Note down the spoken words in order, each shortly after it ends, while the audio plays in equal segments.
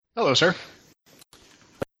Hello, sir.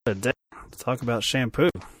 Today, to talk about shampoo.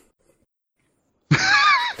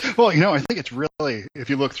 Well, I think it's really, if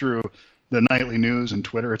you look through the nightly news and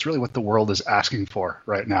Twitter, it's really what the world is asking for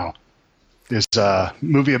right now. Is a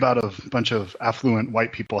movie about a bunch of affluent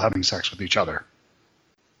white people having sex with each other.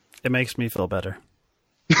 It makes me feel better.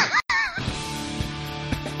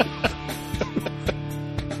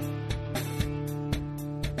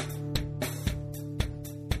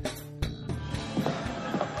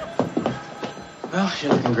 Well,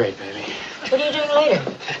 you're looking great, baby. What are you doing later?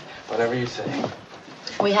 Whatever you say.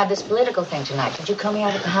 We have this political thing tonight. Did you call me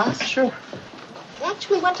out at the house? Sure. You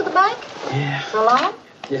actually went to the bank? Yeah. For a loan?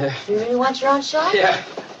 Yeah. Do you really want your own shot? Yeah.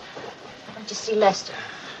 Why don't you see Lester?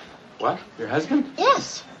 What? Your husband?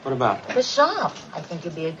 Yes. What about? The shop. I think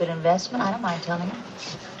it'd be a good investment. I don't mind telling you.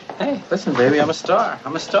 Hey, listen, baby, I'm a star.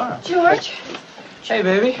 I'm a star. George, Hey,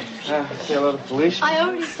 baby. Say hello to Felicia. I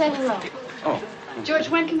already said hello. Oh, George,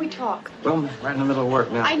 when can we talk? well, I'm right in the middle of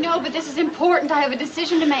work now. I know, but this is important. I have a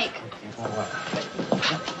decision to make.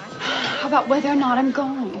 How about whether or not I'm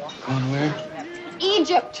going? Going where?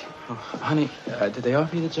 Egypt. Oh, honey, did they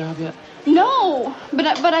offer you the job yet? No, but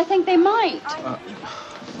I think they might.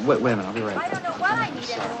 Wait a minute, I'll be right back. don't know what I need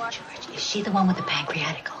anymore. George, is she the one with the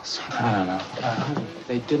pancreatic ulcer? I don't know. Honey,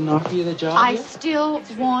 they didn't offer you the job I yet? still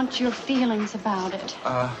want your feelings about it.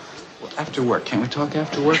 Well, after work. Can't we talk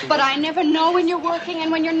after work? But I never know when you're working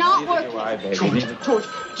and when you're not Neither working. do I, baby. George,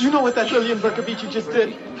 do you know what that Lillian Berkovici just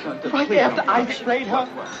did? Right after I sprayed her,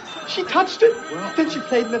 she touched it. Then she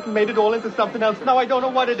played in it and made it all into something else. Now I don't know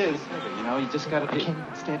what it is. You know, you just gotta... I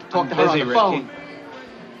can't stand to talk to I'm her on busy, the phone. Ricky.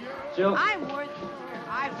 Jill?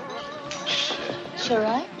 She all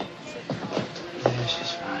right? Yeah,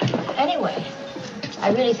 she's fine. Anyway, I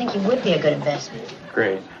really think you would be a good investment.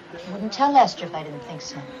 Great. I wouldn't tell Lester if I didn't think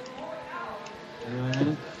so. You in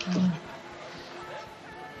it? I mean it.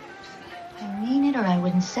 I mean it or I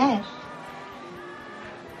wouldn't say it.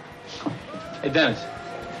 Hey, Dennis.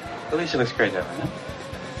 Alicia looks great, doesn't it?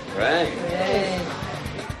 Right.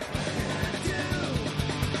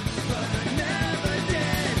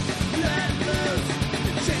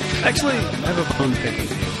 Actually, I have a bone picking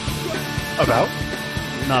with you. About?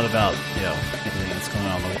 Not about, anything that's going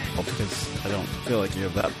on in the world, because I don't feel like you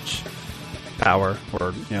have that much power,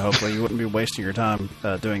 or, hopefully you wouldn't be wasting your time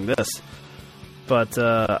doing this. But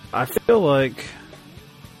I feel like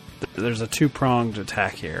there's a two-pronged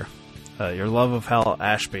attack here. Your love of Hal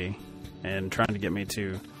Ashby and trying to get me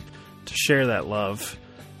to share that love.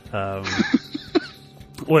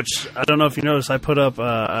 Which, I don't know if you noticed, I put up,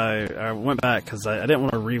 I went back because I didn't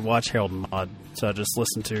want to rewatch Harold and Maude, so I just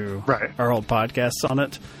listened to our old podcasts on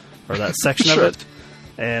it, or that section Sure. of it.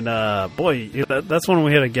 And, boy, that's when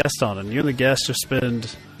we had a guest on, and you and the guest just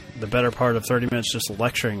spend the better part of 30 minutes just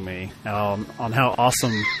lecturing me on how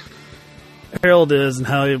awesome Harold is, and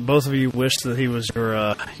how both of you wished that he was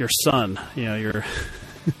your son, your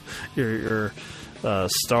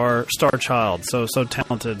star child, so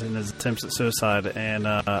talented in his attempts at suicide. And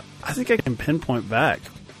I think I can pinpoint back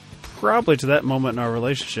probably to that moment in our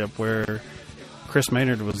relationship where Chris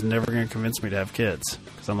Maynard was never going to convince me to have kids,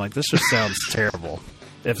 because I'm like, this just sounds terrible.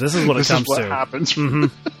 If this is what it comes to, happens.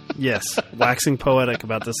 yes, waxing poetic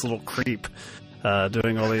about this little creep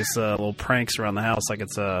doing all these little pranks around the house like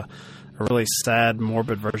it's a really sad,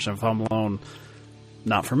 morbid version of Home Alone.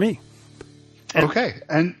 Not for me. Okay,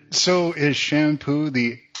 and so is shampoo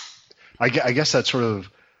I guess that's sort of,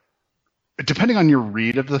 depending on your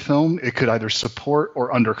read of the film, it could either support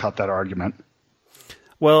or undercut that argument.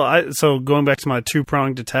 Well, so going back to my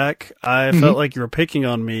two-pronged attack, I felt like you were picking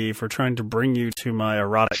on me for trying to bring you to my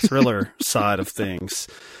erotic thriller side of things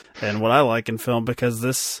and what I like in film, because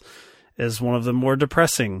this is one of the more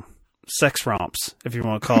depressing sex romps, if you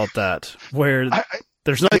want to call it that, where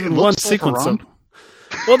there's not even one sequence of...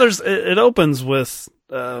 Well, it opens with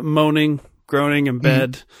moaning, groaning in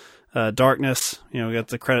bed, darkness. We got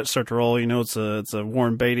the credits start to roll. It's a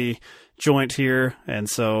Warren Beatty joint here, and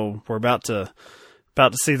so we're about to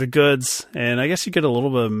see the goods. And I guess you get a little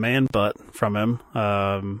bit of man butt from him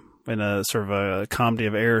in a sort of a comedy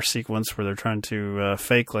of error sequence where they're trying to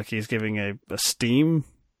fake like he's giving a steam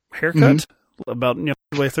haircut about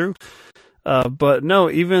midway through. But no,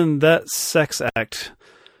 even that sex act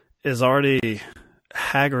is already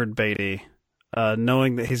haggard Beatty,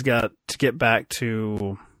 knowing that he's got to get back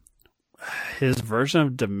to his version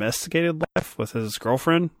of domesticated life with his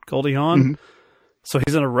girlfriend, Goldie Hawn. So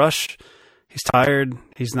he's in a rush. He's tired.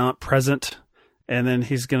 He's not present. And then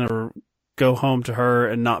he's going to go home to her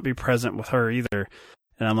and not be present with her either.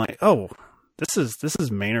 And I'm like, oh, this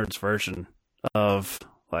is Maynard's version of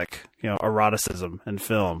like, eroticism in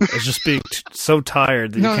film. It's just being so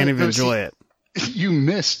tired that you can't even enjoy it. You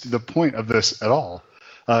missed the point of this at all.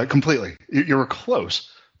 Completely. You were close,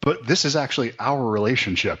 but this is actually our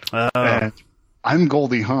relationship. And I'm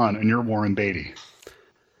Goldie Hawn and you're Warren Beatty.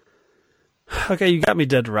 Okay, you got me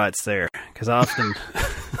dead to rights there, because often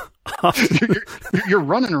you're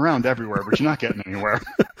running around everywhere, but you're not getting anywhere.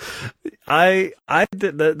 I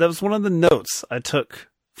did that was one of the notes I took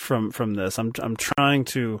from this. I'm trying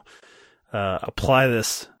to apply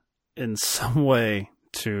this in some way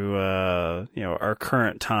to our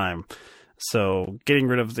current time. So getting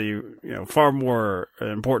rid of the far more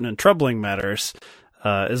important and troubling matters.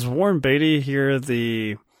 Is Warren Beatty here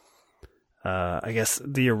the I guess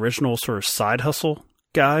the original sort of side hustle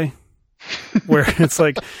guy, where it's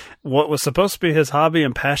like what was supposed to be his hobby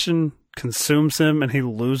and passion consumes him, and he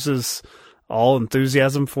loses all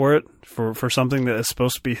enthusiasm for it, for something that is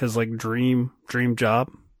supposed to be his like dream job?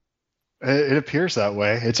 It appears that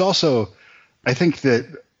way. It's also, I think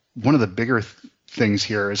that one of the bigger things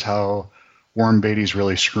here is how Warren Beatty's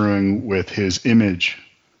really screwing with his image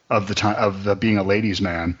of the time of being a ladies'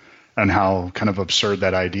 man, and how kind of absurd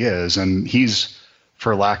that idea is. And he's,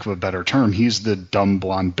 for lack of a better term, he's the dumb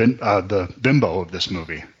blonde the bimbo of this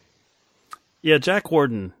movie. Yeah, Jack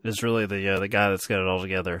Warden is really the guy that's got it all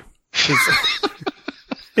together.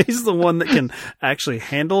 He's the one that can actually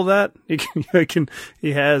handle that. I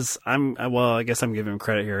guess I'm giving him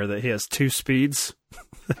credit here that he has two speeds.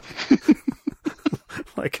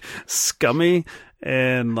 Like scummy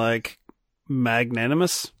and like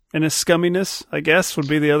magnanimous in his scumminess, I guess, would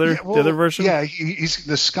be the other version. Yeah, he's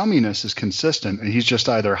the scumminess is consistent, and he's just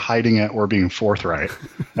either hiding it or being forthright.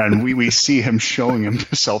 And we see him showing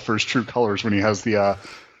himself for his true colors when he has the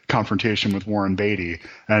confrontation with Warren Beatty,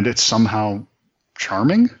 and it's somehow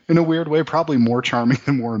charming in a weird way, probably more charming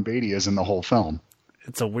than Warren Beatty is in the whole film.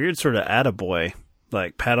 It's a weird sort of attaboy,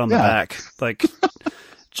 like pat on the back, like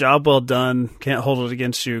job well done, can't hold it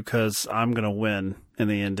against you because I'm going to win in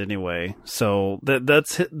the end anyway. So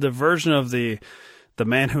that's the version of the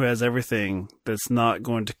man who has everything that's not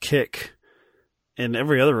going to kick in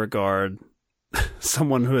every other regard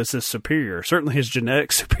someone who is his superior, certainly his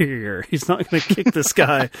genetic superior. He's not going to kick this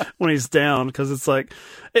guy when he's down, because it's like,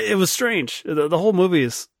 it was strange. The whole movie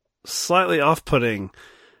is slightly off-putting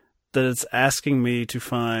that it's asking me to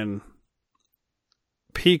find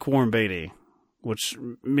peak Warren Beatty, which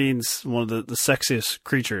means one of the sexiest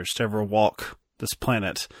creatures to ever walk this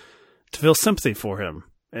planet, to feel sympathy for him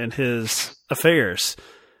and his affairs.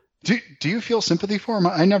 Do you feel sympathy for him?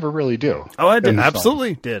 I never really do. Oh, I did.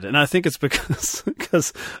 Absolutely did. And I think it's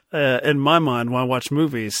because in my mind, when I watch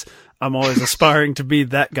movies, I'm always aspiring to be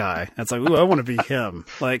that guy. It's like, ooh, I want to be him.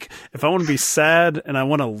 Like, if I want to be sad and I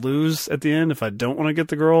want to lose at the end, if I don't want to get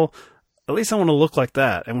the girl, at least I want to look like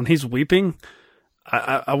that. And when he's weeping,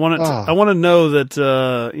 I want it. I want to know that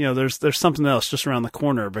there's something else just around the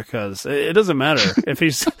corner, because it doesn't matter if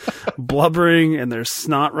he's blubbering and there's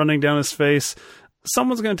snot running down his face.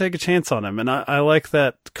 Someone's going to take a chance on him, and I like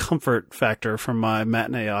that comfort factor from my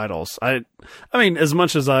matinee idols. I mean, as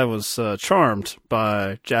much as I was charmed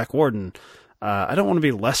by Jack Warden, I don't want to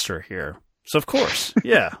be Lester here. So of course,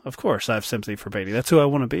 I have sympathy for Beatty. That's who I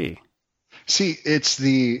want to be. See, it's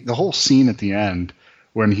the whole scene at the end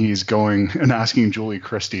when he's going and asking Julie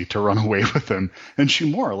Christie to run away with him, and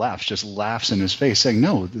she more or less just laughs in his face, saying,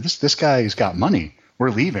 "No, this guy's got money.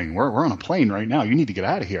 We're leaving. We're on a plane right now. You need to get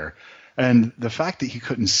out of here." And the fact that he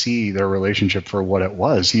couldn't see their relationship for what it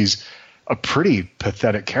was, he's a pretty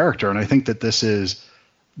pathetic character. And I think that this is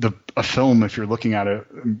a film, if you're looking at it,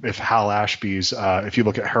 if Hal Ashby's, if you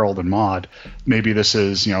look at Harold and Maude, maybe this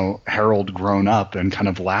is, Harold grown up and kind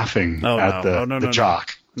of laughing at the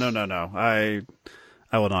jock. No. I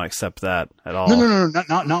will not accept that at all. No.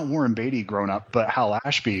 Not Warren Beatty grown up, but Hal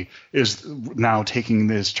Ashby is now taking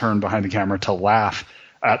this turn behind the camera to laugh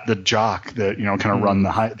at the jock that kind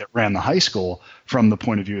of ran the high school from the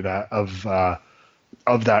point of view of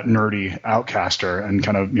that nerdy outcaster, and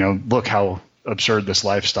kind of look how absurd this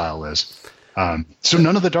lifestyle is. So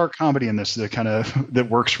none of the dark comedy in this that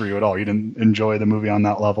works for you at all. You didn't enjoy the movie on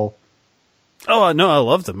that level? Oh no, I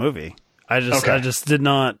love the movie. I just did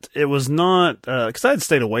not. It was not because I had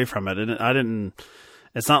stayed away from it, and I didn't.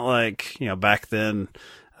 It's not like back then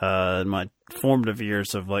in my formative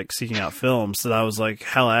years of like seeking out films that I was like,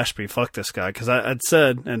 Hal Ashby, fuck this guy, because I'd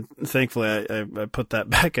said, and thankfully I put that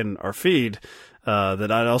back in our feed,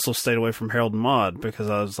 that I'd also stayed away from Harold and Maude, because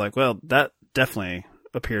I was like, well, that definitely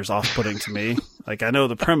appears off-putting to me. Like, I know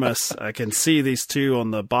the premise, I can see these two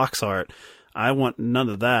on the box art, I want none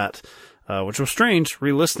of that. which was strange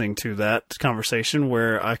re-listening to that conversation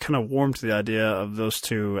where I kind of warmed to the idea of those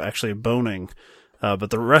two actually boning. But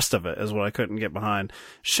the rest of it is what I couldn't get behind.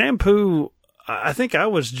 Shampoo, I think I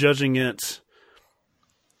was judging it.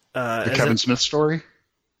 The Kevin Smith story?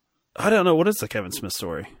 I don't know. What is the Kevin Smith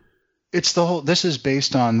story? It's the whole. This is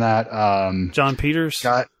based on that. John Peters?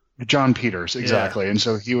 John Peters, exactly. Yeah. And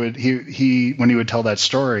so he when he would tell that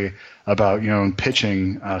story about,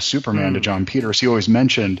 pitching Superman to John Peters, he always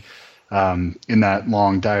mentioned in that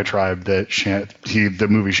long diatribe that the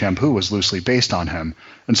movie Shampoo was loosely based on him.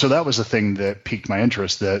 And so that was the thing that piqued my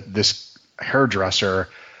interest, that this hairdresser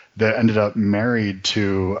that ended up married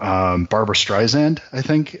to Barbara Streisand, I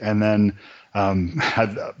think, and then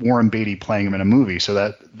had Warren Beatty playing him in a movie. So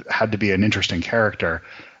that had to be an interesting character.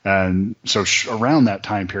 And so around that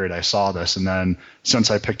time period, I saw this. And then since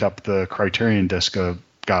I picked up the Criterion disc,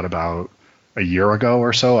 got about a year ago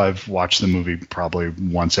or so, I've watched the movie probably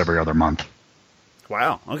once every other month.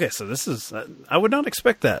 Wow. Okay, so this is... I would not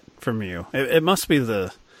expect that from you. It must be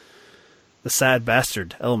the sad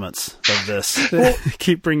bastard elements of this well,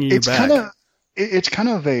 keep bringing you back. It's kind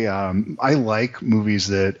of a... I like movies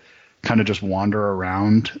that kind of just wander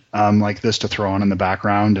around like this to throw on in the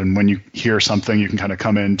background. And when you hear something, you can kind of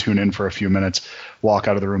come in, tune in for a few minutes, walk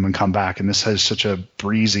out of the room and come back. And this has such a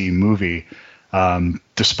breezy movie,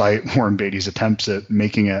 despite Warren Beatty's attempts at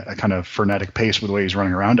making it a kind of frenetic pace with the way he's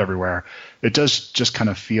running around everywhere. It does just kind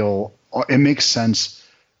of feel, it makes sense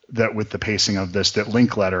that with the pacing of this, that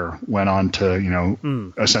Linklater went on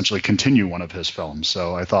to, essentially continue one of his films.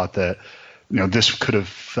 So I thought that, this could have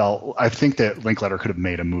felt, I think that Linklater could have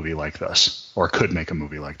made a movie like this, or could make a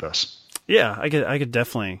movie like this. Yeah, I could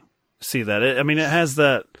definitely see that. It has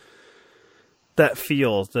that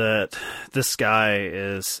feel that this guy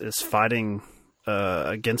is fighting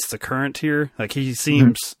against the current here. Like, he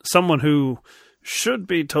seems someone who should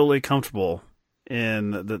be totally comfortable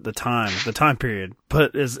in the time period,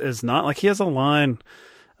 but is not. Like, he has a line.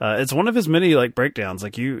 It's one of his many like breakdowns.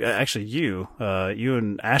 Like, you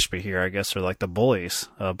and Ashby here, I guess, are like the bullies,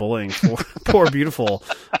 bullying poor beautiful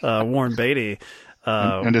Warren Beatty,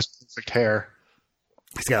 and his perfect hair.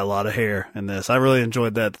 He's got a lot of hair in this. I really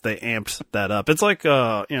enjoyed that they amped that up. It's like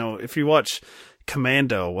if you watch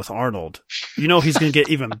Commando with Arnold, he's going to get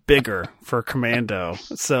even bigger for Commando.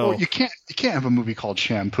 So you can't have a movie called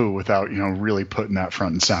Shampoo without really putting that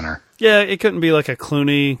front and center. Yeah, it couldn't be like a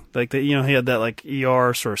Clooney, like that. He had that like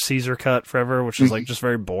ER sort of Caesar cut forever, which is like just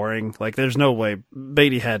very boring. Like, there's no way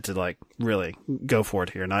Beatty had to like really go for it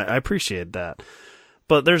here, and I appreciate that.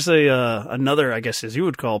 But there's another, I guess, as you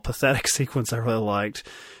would call, pathetic sequence I really liked,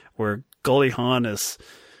 where Goldie Hawn is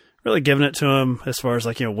really giving it to him as far as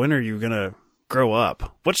like, when are you gonna grow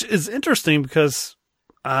up? Which is interesting because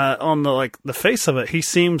on the face of it, he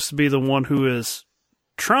seems to be the one who is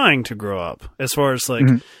trying to grow up. As far as like,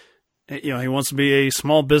 he wants to be a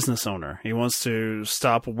small business owner. He wants to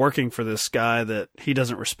stop working for this guy that he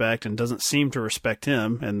doesn't respect and doesn't seem to respect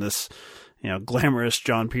him in this, glamorous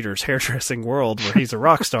John Peters hairdressing world where he's a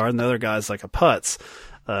rock star and the other guy's like a putz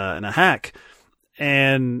and a hack.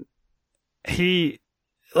 And he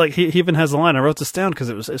even has a line. I wrote this down because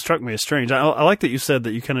it struck me as strange. I like that you said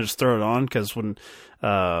that you kind of just throw it on, because when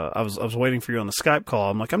I was waiting for you on the Skype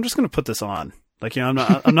call, I'm like, I'm just going to put this on. Like, I'm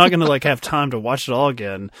not going to like have time to watch it all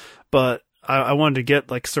again, but I wanted to get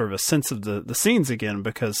like sort of a sense of the scenes again,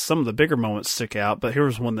 because some of the bigger moments stick out. But here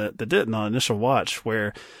was one that didn't on initial watch,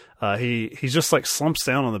 where he just like slumps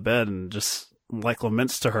down on the bed and just like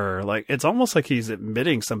laments to her. Like, it's almost like he's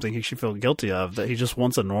admitting something he should feel guilty of, that he just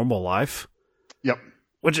wants a normal life. Yep.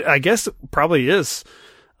 Which I guess probably is,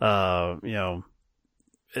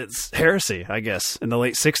 it's heresy, I guess, in the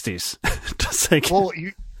late 60s.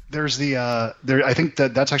 There's I think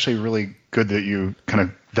that's actually really good that you kind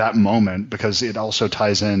of, that moment, because it also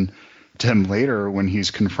ties in to him later when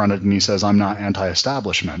he's confronted and he says, I'm not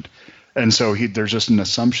anti-establishment. And so there's just an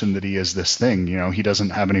assumption that he is this thing, he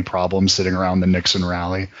doesn't have any problems sitting around the Nixon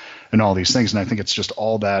rally and all these things. And I think it's just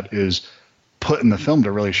all that is put in the film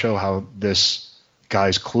to really show how this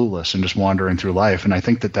guy's clueless and just wandering through life. And I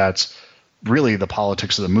think that that's really the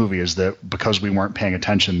politics of the movie, is that because we weren't paying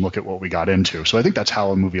attention, look at what we got into. So I think that's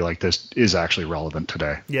how a movie like this is actually relevant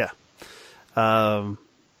today. Yeah. On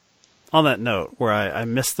that note, where I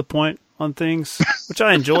missed the point on things, which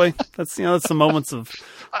I enjoy. That's the moments of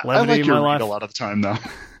levity in my life. A lot of the time, though.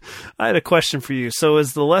 I had a question for you. So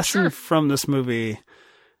is the lesson from this movie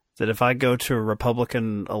that if I go to a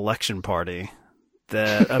Republican election party,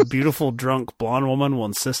 that a beautiful drunk blonde woman will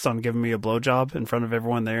insist on giving me a blowjob in front of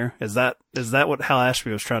everyone there? Is that what Hal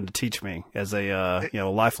Ashby was trying to teach me as a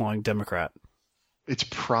lifelong Democrat? It's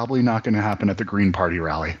probably not going to happen at the Green Party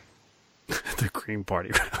rally. The Green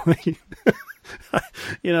Party rally.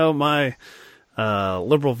 My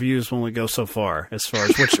liberal views only go so far as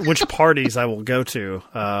which parties I will go to.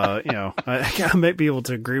 I might be able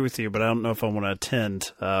to agree with you, but I don't know if I want to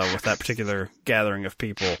attend with that particular gathering of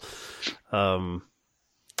people.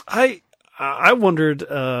 I wondered,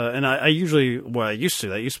 and I usually, I used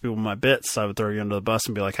to be one of my bits. I would throw you under the bus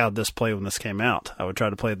and be like, how'd this play when this came out? I would try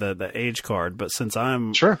to play the age card, but since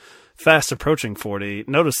I'm fast approaching 40,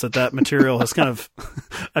 notice that material has I've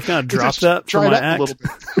kind of dropped that from my act.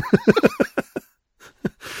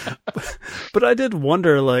 But I did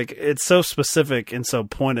wonder, like, it's so specific and so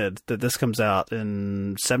pointed that this comes out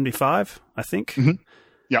in 75, I think. Mm-hmm.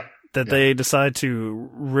 Yeah. They decide to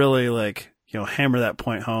really, like, hammer that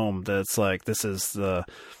point home that it's like, this is the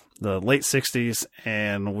late 60s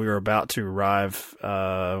and we were about to arrive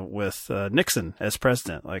with Nixon as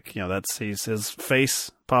president. Like, his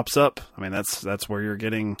face pops up. I mean, that's where you're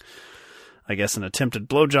getting, I guess, an attempted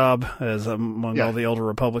blowjob as among all the older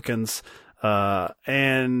Republicans.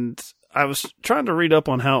 And I was trying to read up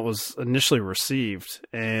on how it was initially received,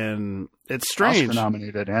 and it's strange. Oscar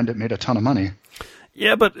nominated, and it made a ton of money.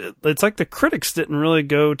 Yeah, but it's like the critics didn't really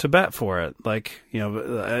go to bat for it. Like,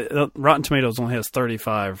 Rotten Tomatoes only has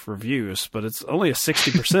 35 reviews, but it's only a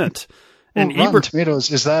 60%. And Rotten Tomatoes,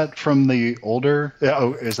 is that from the older?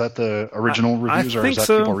 Is that the original reviews, or is that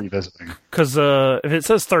people revisiting? Because if it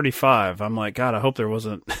says 35, I'm like, God, I hope there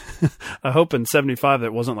wasn't. I hope in 75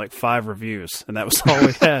 there wasn't like 5 reviews, and that was all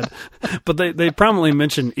we had. But they prominently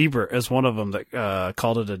mentioned Ebert as one of them that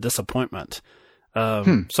called it a disappointment.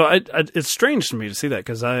 So it's strange to me to see that,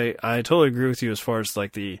 because I totally agree with you as far as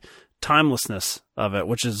like the timelessness of it,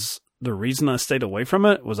 which is the reason I stayed away from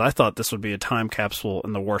it. Was I thought this would be a time capsule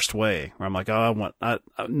in the worst way, where I'm like, I want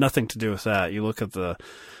nothing to do with that. You look at the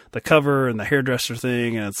cover and the hairdresser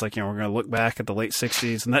thing, and it's like, we're going to look back at the late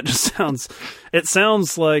 60s, and that just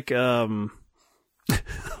sounds like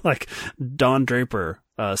like Don Draper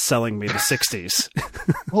selling me the 60s.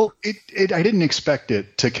 Well, I didn't expect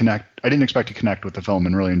it to connect. I didn't expect to connect with the film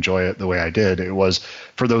and really enjoy it the way I did. It was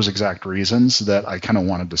for those exact reasons that I kind of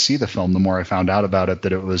wanted to see the film. The more I found out about it,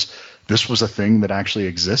 that this was a thing that actually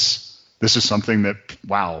exists. This is something that,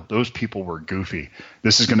 wow, those people were goofy.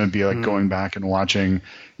 This is going to be like going back and watching,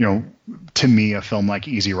 to me, a film like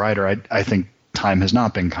Easy Rider, I think time has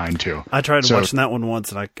not been kind to. I tried watching that one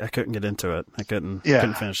once, and I couldn't get into it. I couldn't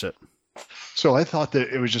finish it. So I thought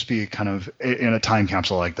that it would just be kind of in a time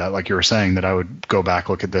capsule like that, like you were saying, that I would go back,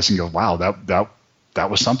 look at this, and go, wow,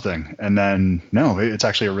 that was something. And then, no, it's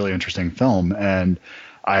actually a really interesting film. And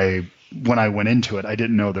when I went into it, I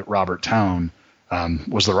didn't know that Robert Towne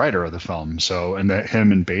was the writer of the film. So, and that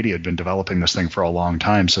him and Beatty had been developing this thing for a long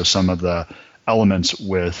time. So some of the elements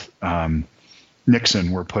with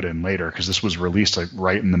Nixon were put in later, because this was released like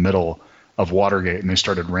right in the middle of Watergate, and they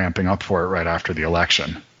started ramping up for it right after the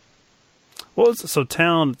election. Well, so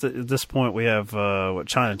Town, at this point, we have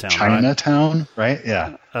Chinatown. Chinatown, right?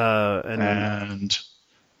 Yeah. And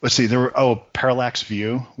let's see, Parallax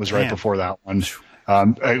View was right before that one.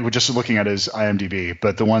 I was just looking at his IMDb,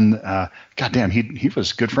 but the one, goddamn, he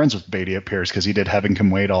was good friends with Beatty at Pierce, because he did Heaven Can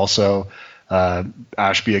Wait also.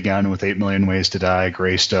 Ashby again with 8 Million Ways to Die,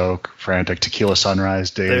 Greystoke, Frantic, Tequila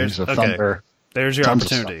Sunrise, Days of Thunder. There's your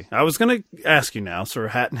opportunity. I was going to ask you now, sort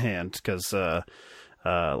of hat in hand, because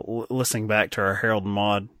listening back to our Harold and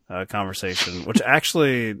Maude conversation, which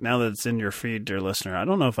actually, now that it's in your feed, dear listener, I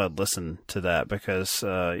don't know if I'd listen to that, because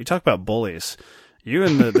you talk about bullies. You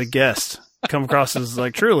and the guest come across as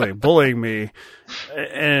like truly bullying me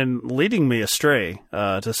and leading me astray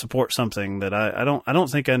to support something that I don't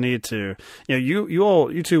think I need to.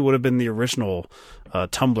 You two would have been the original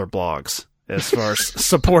Tumblr blogs as far as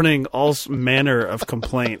supporting all manner of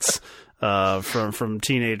complaints from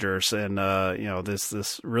teenagers and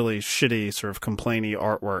this really shitty sort of complainy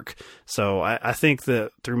artwork. So I think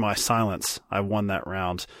that through my silence, I won that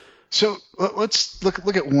round. So let's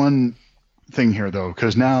look at one thing here, though,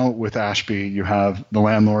 because now with Ashby, you have The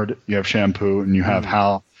Landlord, you have Shampoo, and you have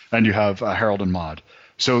Hal, and you have Harold and Maude.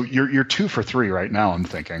 So you're 2 for 3 right now, I'm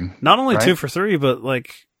thinking. Not only right? 2 for 3, but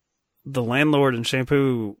like The Landlord and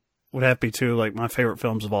Shampoo would have to be 2 like my favorite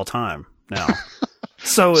films of all time now.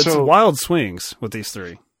 So it's wild swings with these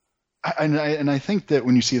 3. And I think that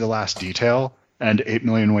when you see The Last Detail and 8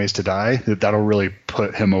 Million Ways to Die, that'll really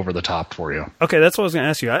put him over the top for you. Okay, that's what I was going to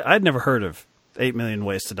ask you. I'd never heard of 8 Million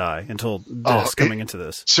Ways to Die until coming into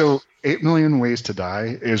this. So 8 Million Ways to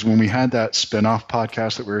Die is when we had that spin-off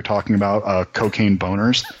podcast that we were talking about, Cocaine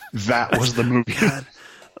Boners. That was the movie. God.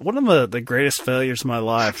 one of the greatest failures of my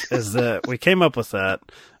life is that we came up with that,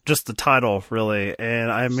 just the title, really,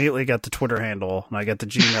 and I immediately got the Twitter handle, and I got the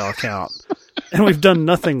Gmail account, and we've done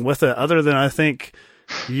nothing with it other than I think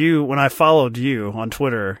when I followed you on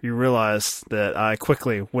Twitter, you realized that I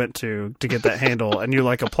quickly went to get that handle, and you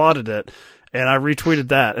applauded it, and I retweeted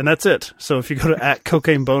that, and that's it. So if you go to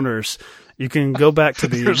 @CocaineBoners, you can go back to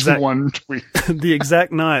the exact one tweet. the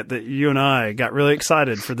exact night that you and I got really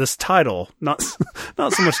excited for this title. Not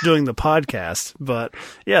so much doing the podcast, but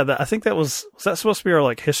yeah, I think was that supposed to be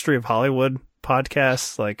our History of Hollywood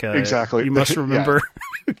podcast? Exactly. You must remember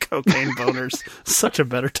Cocaine Boners. Such a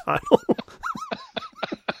better title.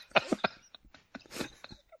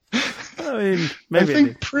 I mean, maybe I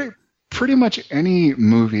think pretty much any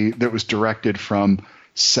movie that was directed from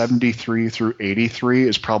 73 through 83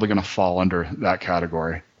 is probably going to fall under that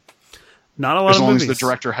category. Not a lot of movies. As long as the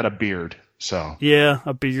director had a beard. So yeah,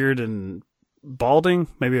 a beard and balding,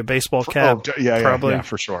 maybe a baseball cap. Oh, yeah, probably. Yeah,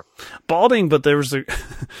 for sure. Balding, but there was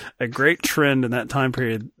a great trend in that time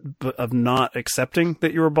period of not accepting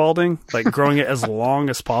that you were balding, growing it as long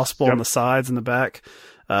as possible on the sides and the back,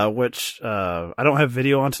 which I don't have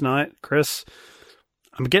video on tonight, Chris.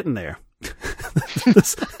 I'm getting there.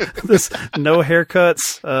 this no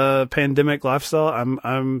haircuts pandemic lifestyle.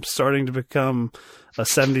 I'm starting to become a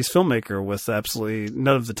 70s filmmaker with absolutely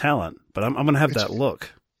none of the talent, but I'm going to have that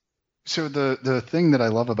look. So the thing that I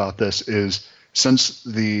love about this is since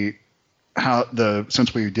we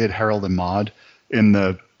did Harold and Maude in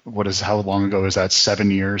how long ago is that?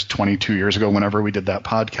 7 years, 22 years ago, whenever we did that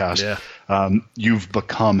podcast, you've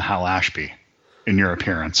become Hal Ashby in your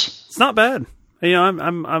appearance. It's not bad.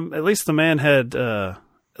 I'm at least the man had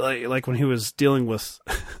like when he was dealing with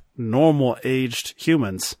normal aged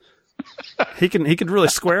humans, he could really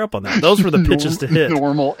square up on that. Those were the pitches to hit.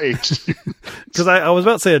 Normal age. Because I was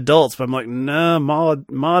about to say adults, but I'm like, nah,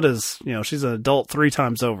 Maude is, she's an adult 3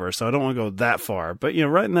 times over, so I don't want to go that far. But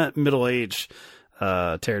right in that middle age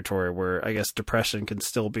territory where I guess depression can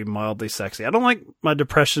still be mildly sexy. I don't like my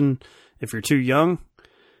depression if you're too young,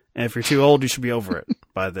 and if you're too old, you should be over it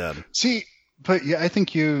by then. See. But yeah, I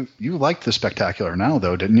think you liked The Spectacular Now,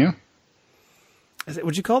 though, didn't you?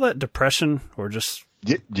 Would you call that depression or just?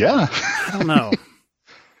 Yeah. I don't know.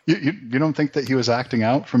 You don't think that he was acting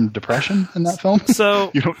out from depression in that film?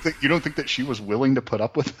 So you don't think that she was willing to put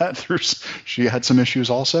up with that? She had some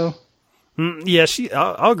issues also. Yeah,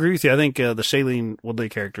 I'll agree with you. I think the Shailene Woodley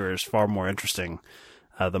character is far more interesting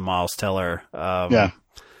than Miles Teller. Yeah.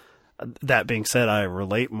 That being said, I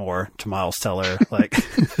relate more to Miles Teller.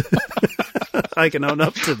 I can own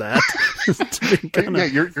up to that. Yeah,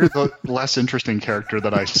 you're the less interesting character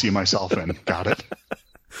that I see myself in. Got it.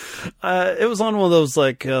 It was on one of those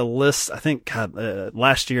lists. I think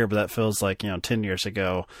last year, but that feels like 10 years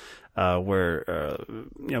ago. Where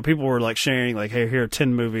people were sharing hey, here are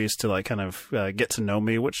 10 movies to kind of get to know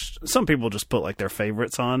me, which some people just put their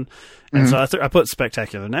favorites on, and so I put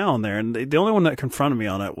Spectacular Now on there, and the only one that confronted me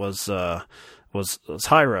on it was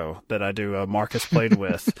Hyro that I do Marcus played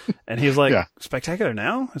with, and he was like, Spectacular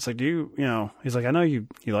Now? It's like, do you he's like, I know you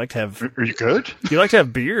like to have. Are you good? You like to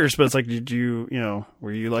have beers, but it's like, did you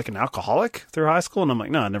were you an alcoholic through high school? And I'm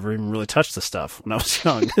like, no, I never even really touched the stuff when I was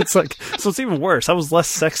young. It's so it's even worse. I was less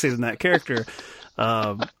sexy than that character.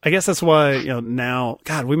 I guess that's why now,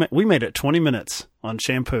 God, we made it 20 minutes on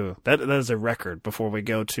Shampoo. That is a record before we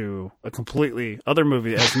go to a completely other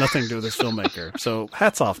movie that has nothing to do with this filmmaker. So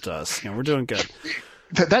hats off to us. We're doing good.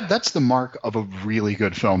 That's the mark of a really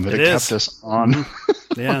good film that it kept us on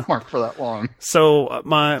mark for that long. So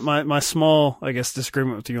my small, I guess,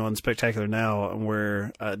 disagreement with you on Spectacular Now,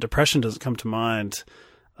 where depression doesn't come to mind,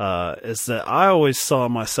 is that I always saw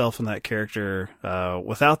myself in that character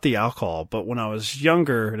without the alcohol. But when I was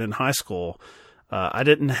younger and in high school, I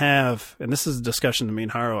didn't have, and this is a discussion that me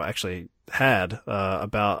and Hyro actually had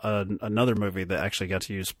about another movie that actually got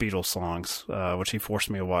to use Beatles songs, which he forced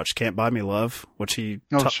me to watch, Can't Buy Me Love, which he...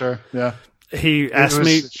 sure, yeah. He asked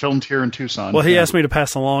me... filmed here in Tucson. Well, he asked me to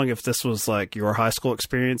pass along if this was your high school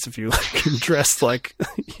experience, if you dressed like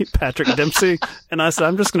Patrick Dempsey. And I said,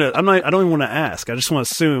 I don't even want to ask. I just want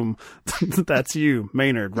to assume that's you,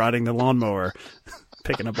 Maynard, riding the lawnmower,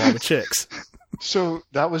 picking up all the chicks. So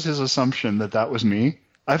that was his assumption that was me.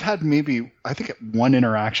 I've had I think one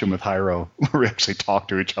interaction with Hyro where we actually talked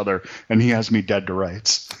to each other, and he has me dead to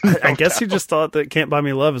rights. I guess he just thought that Can't Buy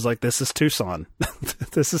Me Love is this is Tucson.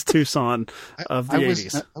 This is Tucson of the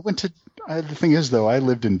 80s. The thing is, though, I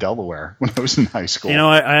lived in Delaware when I was in high school. You know,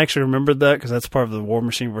 I actually remembered that because that's part of the War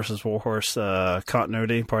Machine versus Warhorse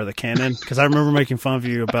continuity, part of the canon. Because I remember making fun of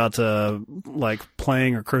you about like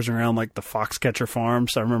playing or cruising around like the Foxcatcher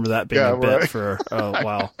Farms. I remember that being a bit for a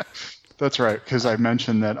while. That's right, because I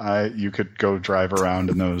mentioned that you could go drive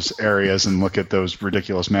around in those areas and look at those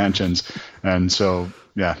ridiculous mansions, and so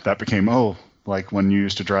yeah, that became like when you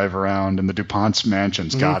used to drive around in the DuPont's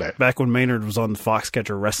mansions. Got it. Back when Maynard was on the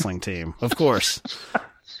Foxcatcher wrestling team, of course.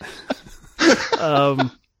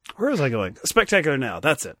 Where was I going? Spectacular Now.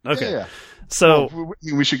 That's it. Okay. Yeah. So well,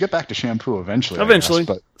 we should get back to shampoo eventually. Eventually. I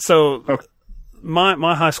guess, but... So. Okay.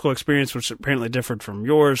 My high school experience, which apparently differed from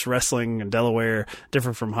yours, wrestling in Delaware,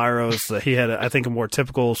 different from Hyro's. He had, I think, a more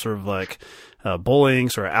typical sort of like bullying,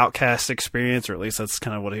 sort of outcast experience, or at least that's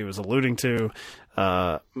kind of what he was alluding to.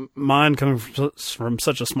 Mine, coming from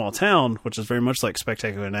such a small town, which is very much like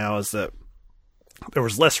Spectacular Now, is that there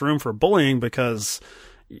was less room for bullying because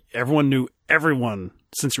everyone knew everyone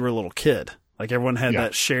since you were a little kid. Like everyone had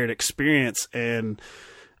that shared experience, and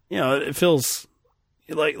you know, it feels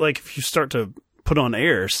like if you start to put on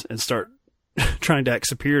airs and start trying to act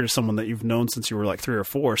superior to someone that you've known since you were like 3 or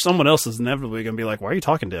 4, someone else is inevitably going to be like, why are you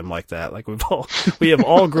talking to him like that? Like we have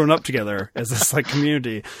all grown up together as this like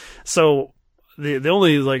community. So the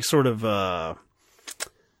only like sort of, I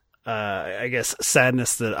guess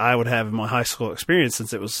sadness that I would have in my high school experience,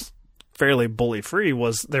 since it was fairly bully free,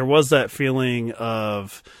 was there was that feeling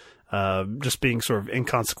of, just being sort of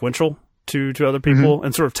inconsequential to other people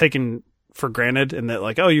and sort of taken for granted, and that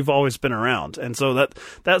like, oh, you've always been around. And so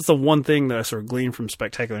that's the one thing that I sort of gleaned from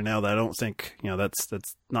Spectacular Now that I don't think, you know, that's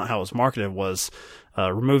not how it was marketed, was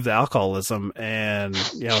remove the alcoholism. And,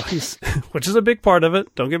 you know, he's, which is a big part of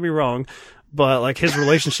it, don't get me wrong, but like his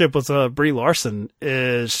relationship with Brie Larson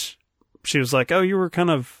is, she was like, oh, you were kind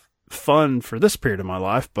of fun for this period of my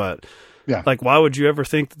life, but like, why would you ever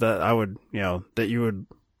think that I would, you know, that you would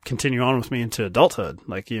continue on with me into adulthood?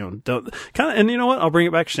 Like, you know, don't kind of, and you know what, I'll bring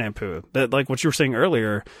it back to shampoo, that like what you were saying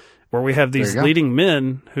earlier, where we have these leading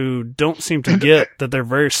men who don't seem to get that they're a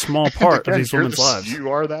very small part of these women's lives. You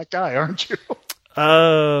are that guy, aren't you?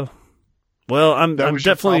 Well, I'm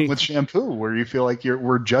definitely with shampoo, where you feel like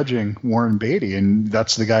we're judging Warren Beatty, and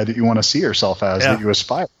that's the guy that you want to see yourself as, that you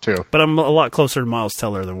aspire to. But I'm a lot closer to Miles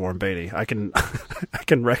Teller than Warren Beatty. I can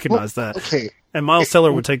recognize that. Okay. And Miles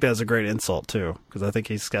Teller would take that as a great insult too, because I think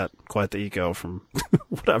he's got quite the ego from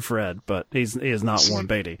what I've read. But he is not Warren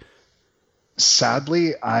Beatty.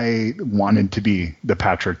 Sadly, I wanted to be the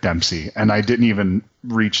Patrick Dempsey, and I didn't even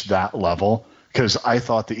reach that level because I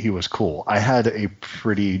thought that he was cool. I had a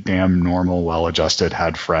pretty damn normal, well-adjusted,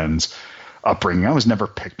 had friends upbringing. I was never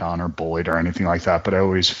picked on or bullied or anything like that, but I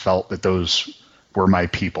always felt that those were my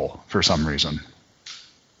people for some reason.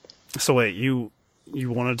 So wait, you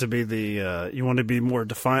wanted to be you wanted to be more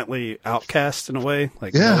defiantly outcast in a way?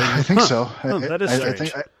 Like, yeah, I think so. That is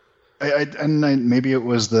strange. I think maybe it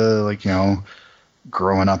was the, like, you know,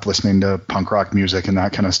 growing up listening to punk rock music and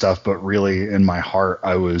that kind of stuff, but really in my heart,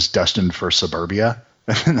 I was destined for suburbia.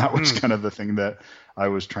 And that was kind of the thing that I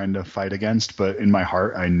was trying to fight against. But in my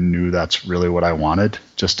heart, I knew that's really what I wanted,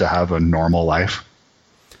 just to have a normal life.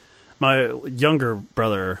 My younger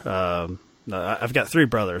brother, I've got 3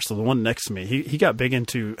 brothers, so the one next to me, he got big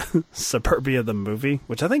into Suburbia the movie,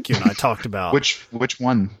 which I think you and I talked about. Which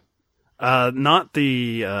one? Not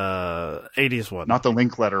the 80s one. Not the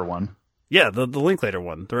Linklater one. Yeah, the Linklater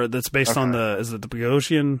one. That's based on is it the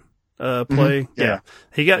Bogosian play? Mm-hmm. Yeah.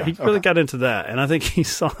 He really got into that, and I think he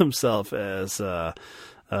saw himself as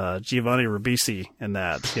Giovanni Ribisi in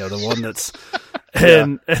that. You know, the one that's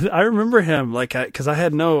and I remember him like, because I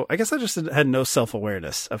just had no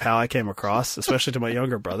self-awareness of how I came across, especially to my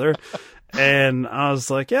younger brother. And I was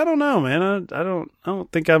like, yeah, I don't know, man. I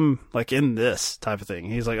don't think I'm like in this type of thing.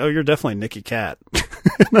 He's like, oh, you're definitely Nicky Cat.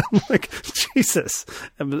 And I'm like, Jesus.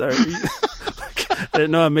 I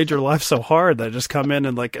didn't know I made your life so hard that I just come in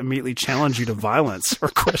and like immediately challenge you to violence or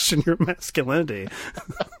question your masculinity.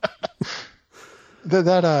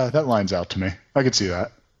 That lines out to me. I could see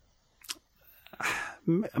that.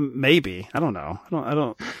 Maybe. I don't know. I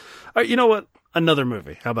don't. All right, you know what? Another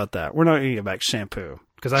movie. How about that? We're not going to get back to shampoo,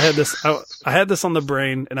 because I had this on the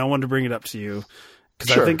brain and I wanted to bring it up to you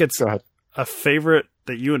because I think it's a favorite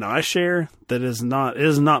that you and I share that is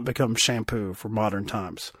not become shampoo for modern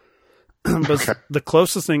times. But the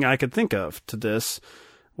closest thing I could think of to this,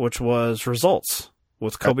 which was Results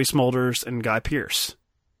with Kobe Smulders and Guy Pearce.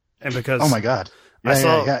 And because oh my God.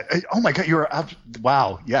 Yeah. Oh my God,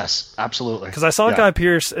 wow. Yes, absolutely. Because I saw Guy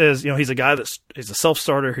Pearce as, you know, he's a guy he's a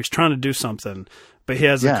self-starter. He's trying to do something, but he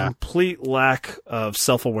has a Yeah. complete lack of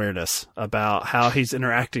self-awareness about how he's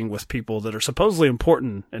interacting with people that are supposedly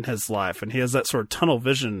important in his life. And he has that sort of tunnel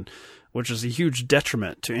vision, which is a huge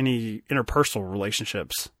detriment to any interpersonal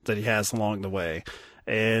relationships that he has along the way.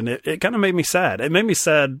 And it kind of made me sad. It made me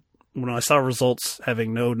sad when I saw Results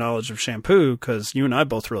having no knowledge of Shampoo, because you and I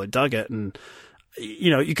both really dug it. And,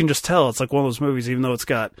 you can just tell it's like one of those movies, even though it's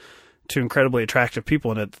got two incredibly attractive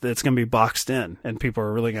people in it, it's going to be boxed in and people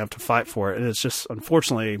are really going to have to fight for it. And it's just,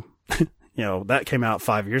 unfortunately, that came out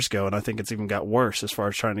 5 years ago, and I think it's even got worse as far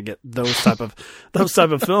as trying to get those type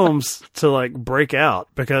of films to like break out,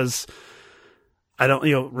 because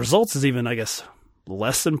Results is even, I guess,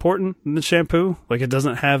 less important than Shampoo. Like, it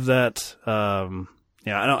doesn't have that,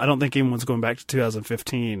 I don't think anyone's going back to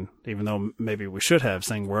 2015, even though maybe we should have,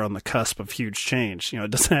 saying we're on the cusp of huge change. It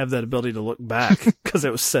doesn't have that ability to look back because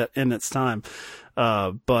it was set in its time.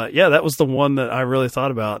 But yeah, that was the one that I really thought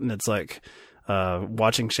about. And it's like,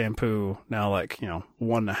 watching Shampoo now, like,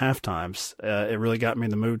 1.5 times, it really got me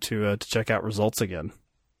in the mood to check out Results again.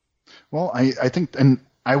 Well, I think, and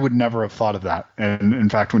I would never have thought of that. And in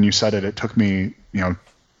fact, when you said it, it took me,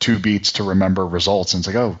 2 beats to remember Results. And it's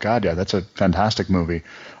like, oh God, yeah, that's a fantastic movie.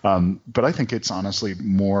 But I think it's honestly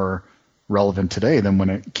more relevant today than when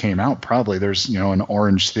it came out. Probably there's, an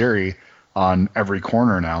Orange Theory on every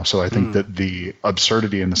corner now. So I think that the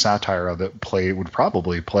absurdity and the satire of it would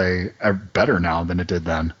probably play better now than it did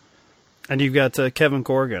then. And you've got Kevin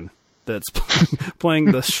Corrigan that's playing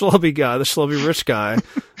the schlubby guy, the schlubby rich guy,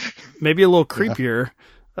 maybe a little creepier.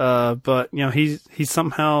 But he's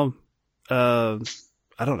somehow,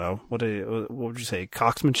 I don't know, what would you say,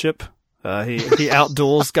 coxmanship? He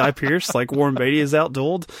outduels Guy Pearce like Warren Beatty is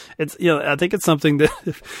outdueled. It's, I think it's something that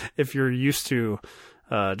if you're used to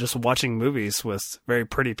just watching movies with very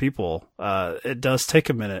pretty people, it does take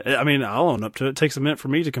a minute. I mean, I'll own up to it. It takes a minute for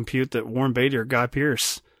me to compute that Warren Beatty or Guy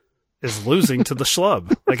Pearce is losing to the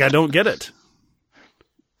schlub. Like, I don't get it.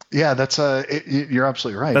 Yeah, that's you're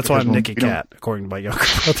absolutely right. That's why I'm Nicky Cat, according to my younger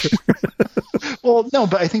brother. Well, no,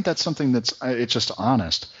 but I think that's something it's just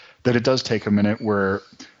honest, that it does take a minute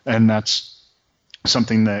and that's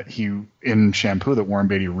something that in Shampoo, that Warren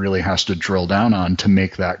Beatty really has to drill down on to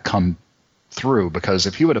make that come through. Because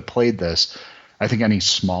if he would have played this, I think any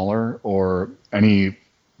smaller or any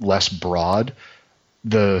less broad,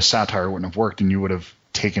 the satire wouldn't have worked, and you would have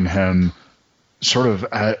taken him sort of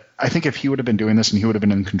I think if he would have been doing this and he would have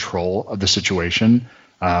been in control of the situation,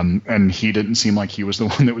 and he didn't seem like he was the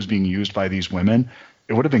one that was being used by these women,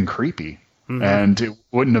 it would have been creepy. Mm-hmm. And it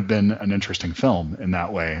wouldn't have been an interesting film in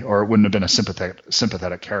that way, or it wouldn't have been a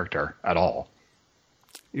sympathetic character at all.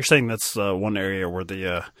 You're saying that's one area where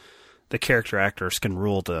the character actors can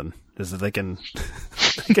rule, then, is that they can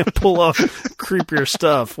pull off creepier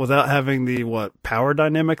stuff without having the power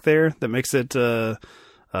dynamic there that makes it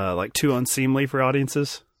like too unseemly for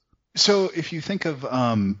audiences. So if you think of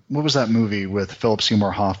what was that movie with Philip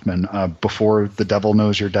Seymour Hoffman, Before the Devil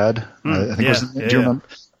Knows You're Dead? I think do you remember?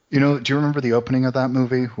 Do you remember the opening of that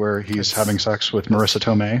movie where he's having sex with Marissa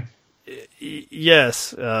Tomei?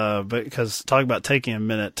 Yes, because talking about taking a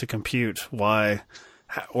minute to compute why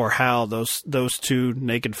or how those two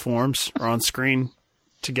naked forms are on screen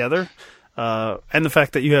together, and the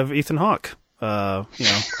fact that you have Ethan Hawke,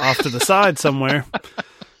 off to the side somewhere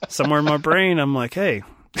in my brain, I'm like, hey,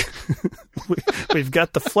 we've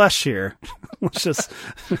got the flesh here. Which is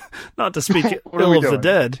not to speak ill of the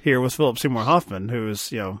dead here with Philip Seymour Hoffman, who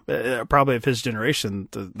is, probably of his generation,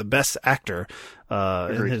 the best actor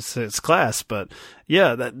in his class. But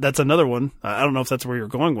yeah, that's another one. I don't know if that's where you're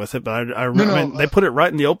going with it, but I remember they put it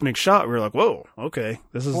right in the opening shot. We were like, whoa, okay,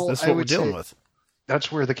 this is what we're dealing with.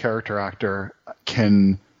 That's where the character actor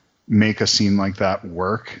can make a scene like that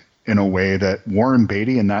work in a way that Warren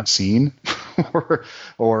Beatty in that scene,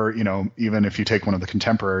 or even if you take one of the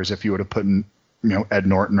contemporaries, if you would have put in, Ed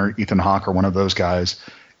Norton or Ethan Hawke or one of those guys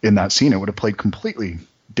in that scene, it would have played completely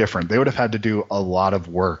different. They would have had to do a lot of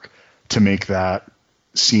work to make that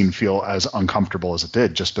scene feel as uncomfortable as it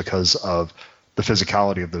did, just because of the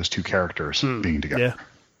physicality of those two characters being together. Yeah.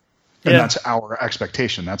 And that's our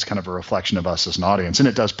expectation. That's kind of a reflection of us as an audience, and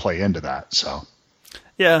it does play into that. So,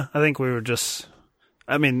 yeah, I think we were just.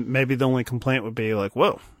 I mean, maybe the only complaint would be like,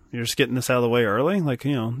 "Whoa, you're just getting this out of the way early." Like,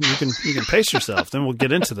 you can pace yourself. Then we'll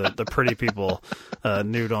get into the pretty people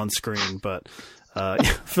nude on screen. But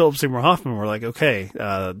Philip Seymour Hoffman, we're like, okay,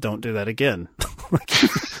 don't do that again.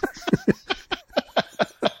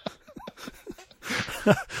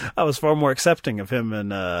 I was far more accepting of him in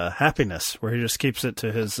Happiness, where he just keeps it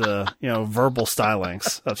to his verbal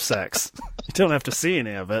stylings of sex. You don't have to see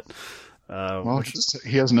any of it.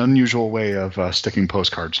 He has an unusual way of sticking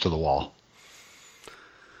postcards to the wall.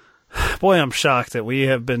 Boy, I'm shocked that we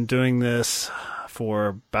have been doing this for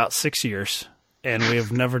about 6 years, and we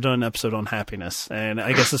have never done an episode on happiness. And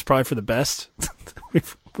I guess it's probably for the best.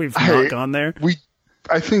 we've not gone there.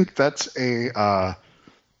 I think that's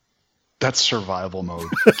that's survival mode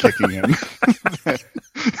kicking in.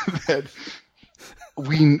 that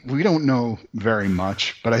we don't know very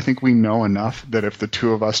much, but I think we know enough that if the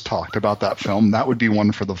two of us talked about that film, that would be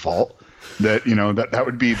one for the vault. That that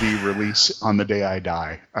would be the release on the day I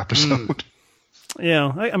die episode. Yeah,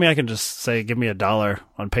 I mean, I can just say, give me $1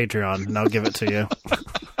 on Patreon, and I'll give it to you.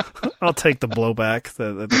 I'll take the blowback,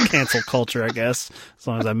 the cancel culture, I guess, as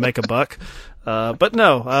long as I make a buck. But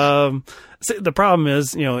no, see, the problem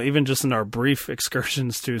is, even just in our brief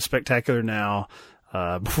excursions to Spectacular Now,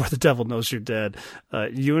 before the devil knows you're dead,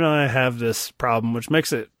 you and I have this problem, which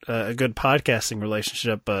makes it a good podcasting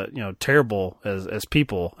relationship, but terrible as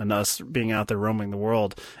people and us being out there roaming the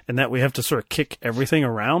world, and that we have to sort of kick everything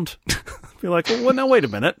around. Be like, well, no, wait a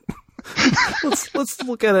minute. let's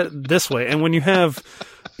look at it this way. And when you have,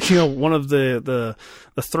 one of the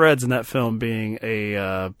threads in that film being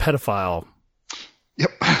a pedophile. Yep.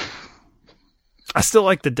 I still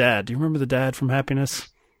like the dad. Do you remember the dad from Happiness?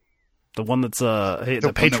 The one that's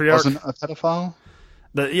the patriarch. Wasn't a pedophile.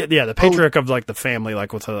 The patriarch of like the family,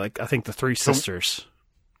 like with I think the three sisters.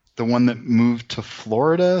 The one that moved to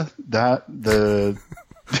Florida. I'm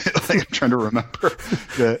trying to remember.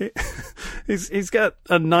 He's got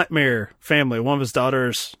a nightmare family. One of his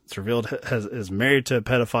daughters, it's revealed, is married to a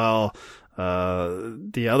pedophile.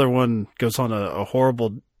 The other one goes on a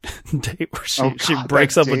horrible date where she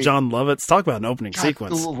breaks up with John Lovitz. Talk about an opening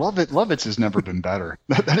sequence. Lovitz has never been better.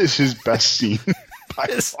 That is his best scene by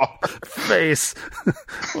far. Face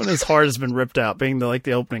when his heart has been ripped out, being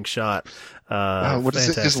the opening shot. What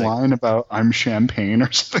is it, his line about "I'm champagne"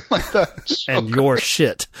 or something like that? So and your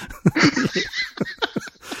shit.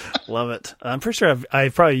 Love it. I'm pretty sure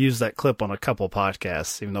I've probably used that clip on a couple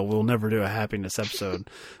podcasts, even though we'll never do a happiness episode.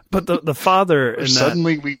 But the father in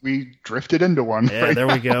suddenly we drifted into one. Yeah, right there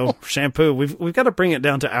now. we go. Shampoo. We've got to bring it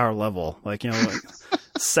down to our level.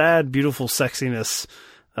 Sad, beautiful sexiness.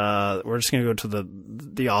 We're just gonna go to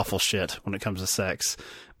the awful shit when it comes to sex.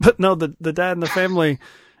 But no, the dad in the family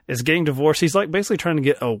is getting divorced. He's basically trying to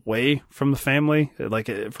get away from the family,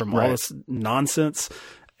 from all this nonsense.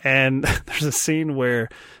 And there's a scene where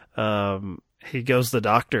he goes to the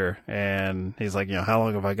doctor and he's like, how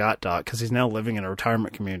long have I got, doc? Because he's now living in a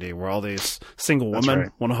retirement community where all these single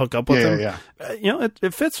women want to hook up with him. Yeah.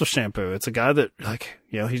 It fits with Shampoo. It's a guy that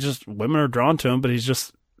women are drawn to him, but he's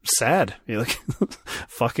just sad.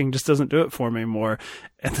 Fucking just doesn't do it for me anymore.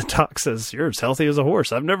 And the doc says, you're as healthy as a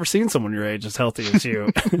horse. I've never seen someone your age as healthy as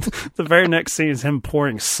you. The very next scene is him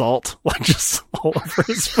pouring salt just all over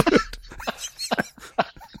his food.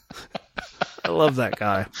 I love that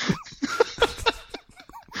guy.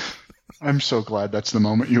 I'm so glad that's the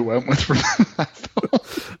moment you went with for that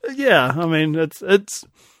film. Yeah, I mean it's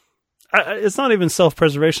not even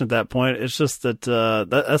self-preservation at that point. It's just that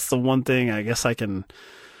that's the one thing I guess I can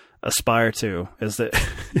aspire to, is that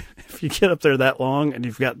if you get up there that long and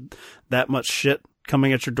you've got that much shit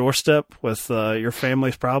coming at your doorstep with your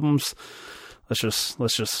family's problems, let's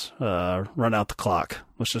just run out the clock.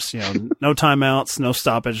 Let's just no timeouts, no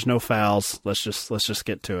stoppage, no fouls. Let's just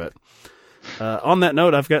get to it. On that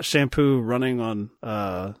note, I've got Shampoo running on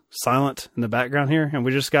silent in the background here, and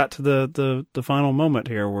we just got to the final moment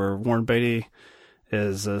here where Warren Beatty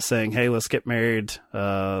is saying, "Hey, let's get married.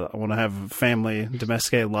 I want to have a family,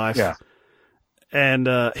 domesticated life." Yeah. And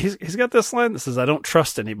he's got this line that says, "I don't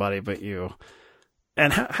trust anybody but you."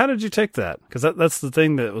 And how did you take that? Because that's the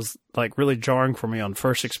thing that was really jarring for me on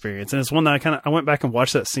first experience, and it's one that I went back and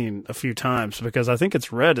watched that scene a few times because I think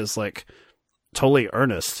it's read as totally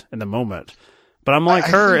earnest in the moment, but I'm like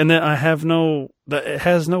her, and that it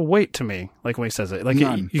has no weight to me. When he says it,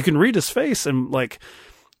 you can read his face, and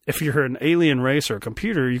if you're an alien race or a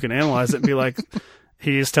computer, you can analyze it and be like,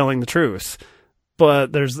 he is telling the truth.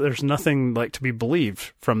 But there's nothing to be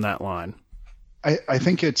believed from that line. I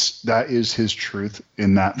think that is his truth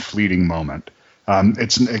in that fleeting moment.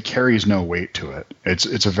 It carries no weight to it.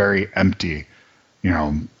 It's a very empty,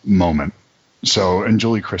 moment. So, and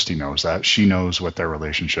Julie Christie knows that. She knows what their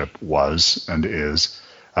relationship was and is.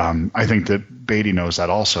 I think that Beatty knows that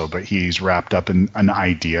also, but he's wrapped up in an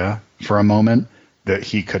idea for a moment that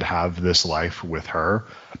he could have this life with her,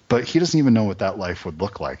 but he doesn't even know what that life would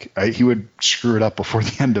look like. He would screw it up before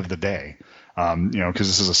the end of the day. Because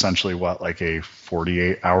this is essentially a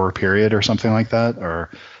 48-hour period or something like that,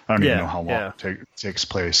 or I don't even Yeah, know how long yeah. it takes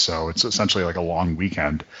place. So it's essentially like a long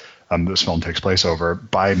weekend. This film takes place over.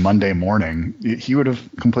 By Monday morning, he would have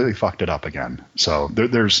completely fucked it up again. So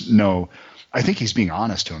there's no. I think he's being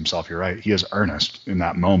honest to himself. You're right. He is earnest in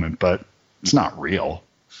that moment, but it's not real.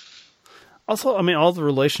 Also, I mean, all the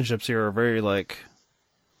relationships here are very like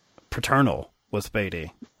paternal with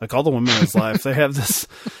Beatty. Like all the women in his life, they have this,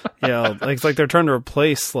 you know, like it's like they're trying to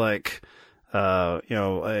replace like, you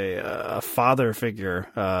know, a father figure.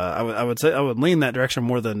 I would say I would lean that direction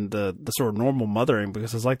more than the sort of normal mothering,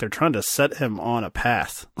 because it's like they're trying to set him on a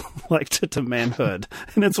path, like to manhood,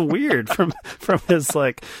 and it's weird from his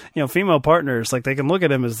like, you know, female partners. Like they can look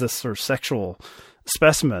at him as this sort of sexual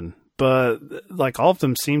specimen, but like all of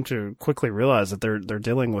them seem to quickly realize that they're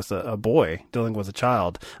dealing with a boy, dealing with a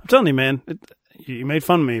child. I'm telling you, man. You made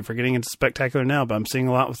fun of me for getting into Spectacular Now, but I'm seeing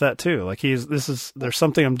a lot with that too. Like there's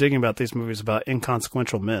something I'm digging about these movies about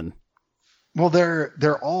inconsequential men. Well, they're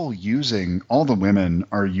all the women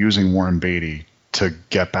are using Warren Beatty to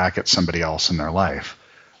get back at somebody else in their life.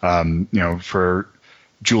 You know, for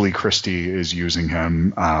Julie Christie is using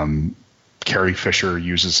him. Carrie Fisher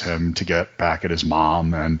uses him to get back at his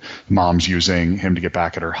mom, and mom's using him to get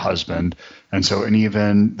back at her husband. And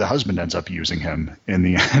even the husband ends up using him in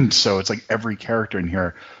the end. So it's like every character in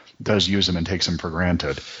here does use him and takes him for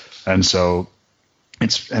granted. And so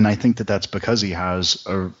and I think that's because he has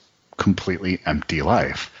a completely empty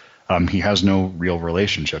life. He has no real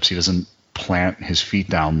relationships. He doesn't plant his feet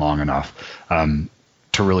down long enough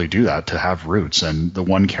to really do that, to have roots. And the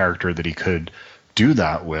one character that he could do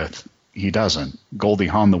that with, he doesn't. Goldie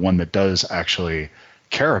Hawn, the one that does actually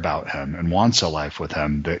care about him and wants a life with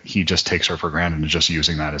him, that he just takes her for granted and is just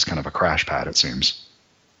using that as kind of a crash pad, it seems.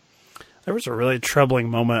 There was a really troubling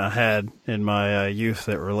moment I had in my youth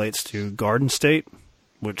that relates to Garden State,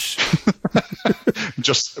 which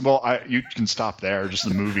you can stop there. Just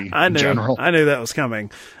the movie in general. I knew that was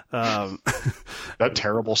coming. That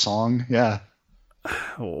terrible song, yeah.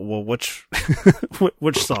 Well, which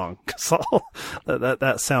song? 'Cause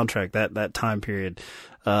that soundtrack, that time period.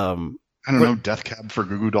 I don't know, Death Cab for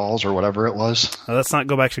Goo Goo Dolls or whatever it was. Let's not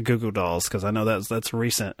go back to Goo Goo Dolls, because I know that's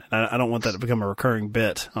recent. I don't want that to become a recurring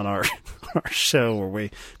bit on our show where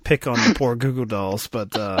we pick on the poor Goo Goo Dolls,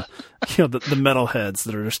 but you know, the metalheads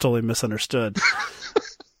that are just totally misunderstood.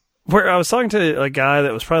 Where I was talking to a guy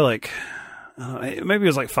that was probably like maybe he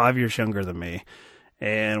was like 5 years younger than me,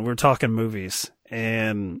 and we were talking movies,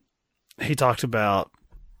 and he talked about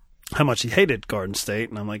how much he hated Garden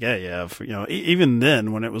State, and I'm like, yeah, you know, even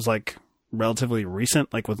then when it was like relatively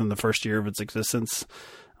recent, like within the first year of its existence,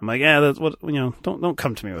 I'm like, yeah, that's what, you know, don't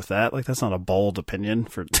come to me with that. Like, that's not a bold opinion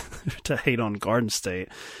for to hate on Garden State.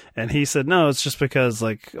 And he said, no, it's just because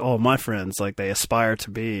like all my friends, like they aspire to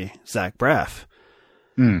be Zach Braff.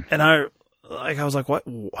 And I was like, what?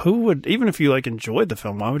 Who would, even if you like enjoyed the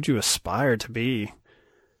film, why would you aspire to be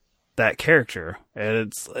that character?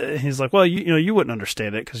 And he's like, well, you know, you wouldn't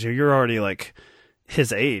understand it because you're already like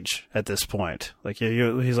his age at this point. Like,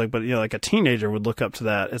 he's like, but you know, like a teenager would look up to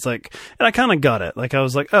that. It's like, and I kind of got it. Like, I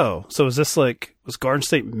was like, oh, so is this like, was Garden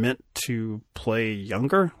State meant to play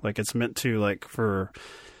younger? Like, it's meant to like for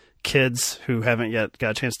kids who haven't yet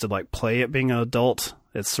got a chance to like play at being an adult.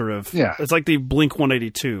 It's sort of, it's like the Blink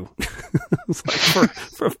 182. It's like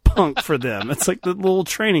for punk for them. It's like the little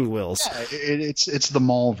training wheels. Yeah, it's the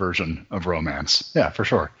mall version of romance. Yeah, for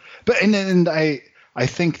sure. But and I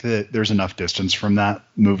think that there's enough distance from that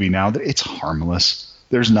movie now that it's harmless.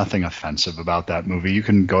 There's nothing offensive about that movie. You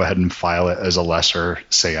can go ahead and file it as a lesser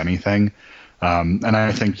Say Anything. And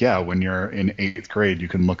I think, when you're in 8th grade, you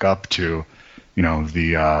can look up to, you know,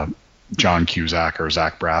 the John Cusack or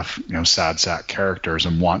Zach Braff, you know, sad sack characters,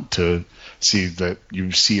 and want to see that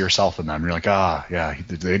you see yourself in them. You're like,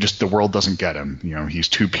 the world doesn't get him. You know, he's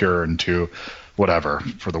too pure and too whatever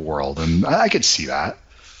for the world. And I could see that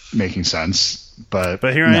making sense. But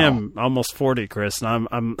here I am, almost 40, Chris, and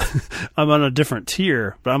I'm on a different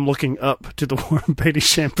tier, but I'm looking up to the Warren Beatty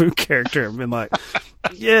shampoo character and being like,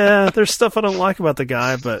 yeah, there's stuff I don't like about the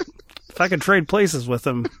guy, but if I could trade places with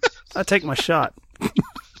him, I'd take my shot.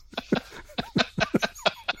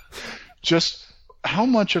 Just how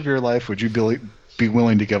much of your life would you be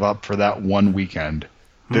willing to give up for that one weekend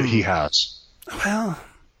that he has? Well,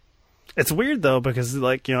 it's weird though, because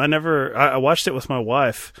like, you know, I watched it with my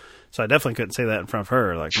wife, so I definitely couldn't say that in front of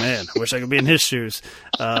her. Like, man, I wish I could be in his shoes.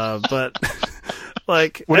 But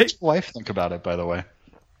like, what did your wife think about it, by the way?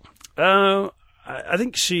 I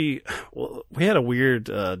think we had a weird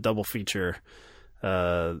double feature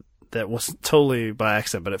that was totally by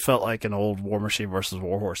accident, but it felt like an old War Machine versus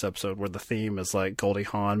Warhorse episode where the theme is like Goldie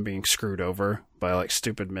Hawn being screwed over by like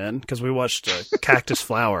stupid men. Because we watched Cactus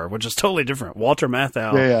Flower, which is totally different. Walter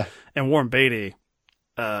Matthau and Warren Beatty.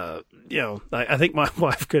 I think my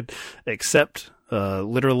wife could accept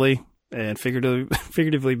literally and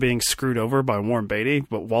figuratively being screwed over by Warren Beatty,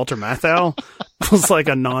 but Walter Matthau was like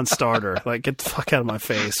a non-starter. Like, get the fuck out of my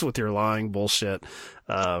face with your lying bullshit.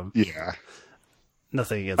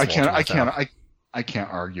 Nothing against I can't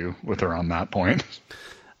argue with her on that point.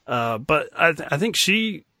 But I think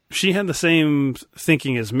she had the same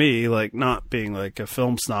thinking as me, like not being like a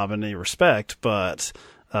film snob in any respect, but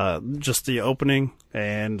just the opening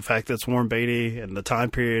and the fact that it's Warren Beatty and the time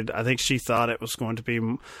period. I think she thought it was going to be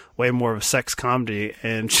way more of a sex comedy,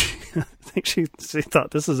 and I think she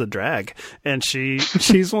thought this is a drag. And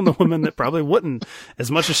she's one of the women that probably wouldn't, as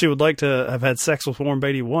much as she would like to have had sex with Warren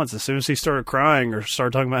Beatty once. As soon as he started crying or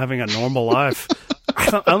started talking about having a normal life,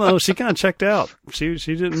 I don't know. She kind of checked out. She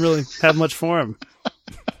didn't really have much for him.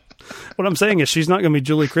 What I'm saying is she's not going to be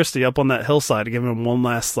Julie Christie up on that hillside giving him one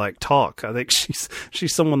last like talk. I think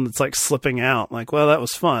she's someone that's like slipping out. Like, well, that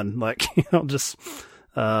was fun. Like, just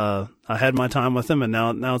I had my time with him, and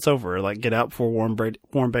now it's over. Like, get out before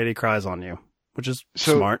Warren Beatty cries on you, which is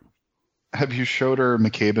smart. Have you showed her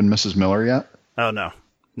McCabe and Mrs. Miller yet? Oh no.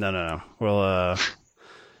 Well,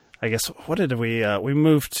 I guess what did we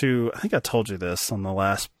moved to? I think I told you this on the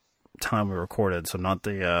last time we recorded, so not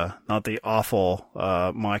the awful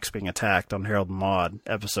Mike's being attacked on Harold and Maude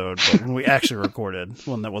episode, but when we actually recorded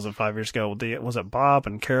one that wasn't 5 years ago. Was it Bob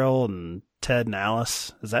and Carol and Ted and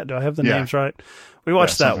Alice? Do I have the names right? We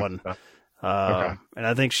watched that one, okay. And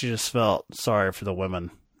I think she just felt sorry for the women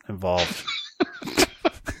involved.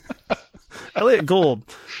 Elliot Gould,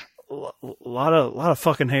 a lot of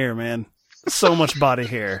fucking hair, man. So much body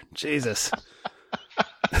hair, Jesus.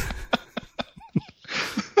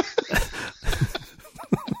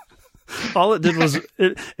 All it did was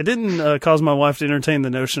it didn't cause my wife to entertain the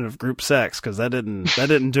notion of group sex, because that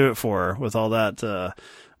didn't do it for her with all that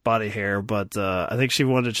body hair. But I think she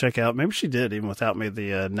wanted to check out. Maybe she did even without me.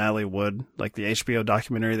 The Natalie Wood, like the HBO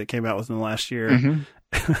documentary that came out within the last year. Mm-hmm.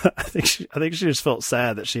 I think she just felt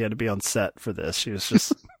sad that she had to be on set for this. She was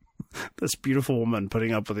just this beautiful woman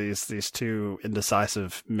putting up with these two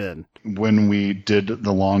indecisive men. When we did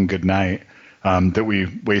The Long Good Night. That we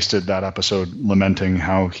wasted that episode lamenting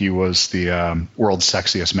how he was the world's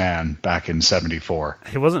sexiest man back in '74.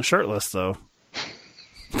 He wasn't shirtless, though.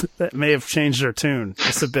 That may have changed their tune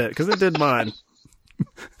just a bit, because it did mine.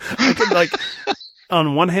 I could, like,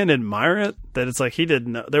 on one hand, admire it, that it's like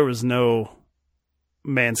there was no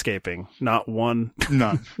manscaping. Not one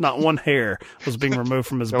hair was being removed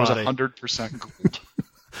from his body. That was 100% gold.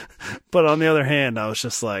 But on the other hand, I was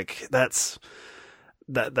just like, that's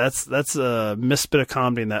a missed bit of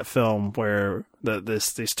comedy in that film, where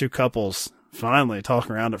these two couples finally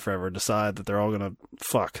talking around it forever decide that they're all gonna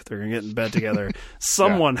fuck. They're gonna get in bed together.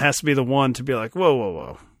 Someone has to be the one to be like,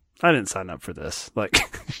 whoa, I didn't sign up for this. Like,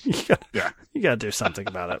 you gotta do something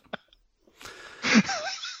about it.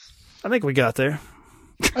 I think we got there.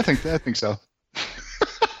 I think so.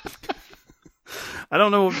 I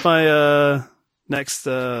don't know what my next,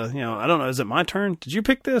 I don't know. Is it my turn? Did you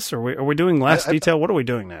pick this, or are we doing Last Detail? What are we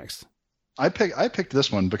doing next? I picked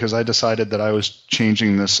this one because I decided that I was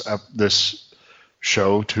changing this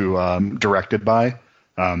show to directed by,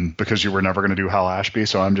 because you were never going to do Hal Ashby.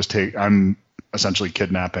 So I'm essentially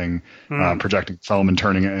kidnapping, projecting film and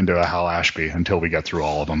turning it into a Hal Ashby until we get through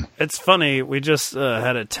all of them. It's funny. We just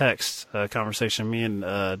had a text conversation, me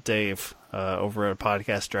and Dave, over at a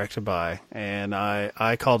podcast directed by, and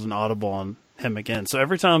I called an audible on him again. So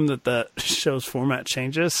every time that show's format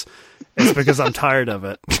changes, it's because I'm tired of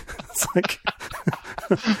it. It's like,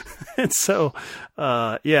 and so,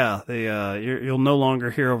 you'll no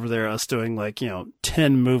longer hear over there us doing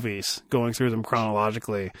 10 movies, going through them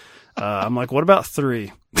chronologically. I'm like, what about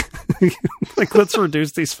 3? Like, let's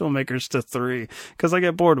reduce these filmmakers to 3, because I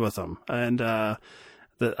get bored with them. And I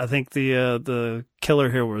think the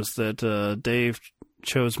killer here was that Dave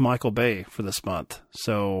chose Michael Bay for this month.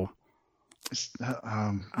 So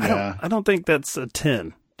I don't think that's a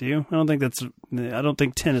 10. Do you? I don't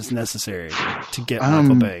think 10 is necessary to get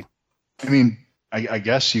Michael Bay. I mean, I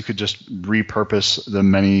guess you could just repurpose the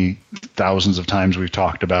many thousands of times we've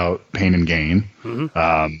talked about Pain and Gain.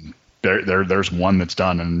 Mm-hmm. There's one that's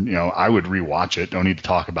done, and I would rewatch it. Don't need to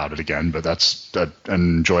talk about it again, but that's an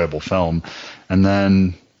enjoyable film. And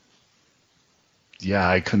then,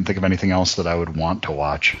 I couldn't think of anything else that I would want to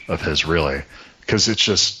watch of his, really, because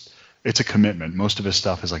it's a commitment. Most of his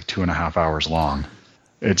stuff is like 2.5 hours long.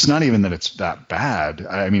 It's not even that it's that bad.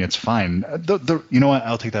 I mean, it's fine. You know what?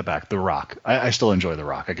 I'll take that back. The Rock. I still enjoy The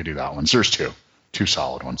Rock. I could do that one. So there's two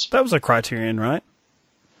solid ones. That was a Criterion, right?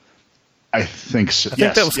 I think so. I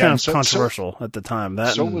think that was kind of controversial at the time.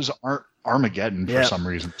 That was Armageddon for some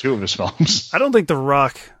reason. Two of his films. I don't think The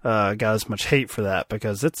Rock got as much hate for that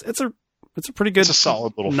because it's a pretty good, it's a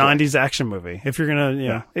solid little 90s action movie. If you're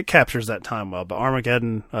gonna, it captures that time well. But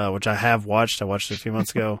Armageddon, which I watched it a few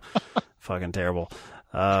months ago, fucking terrible.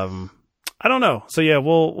 I don't know. So yeah,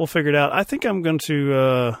 we'll figure it out. I think I'm going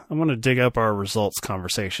to dig up our results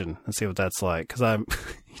conversation and see what that's like. Cause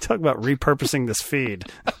you talk about repurposing this feed,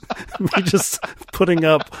 me just putting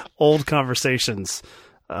up old conversations.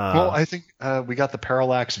 Well, I think we got the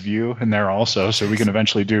Parallax View in there also, so we can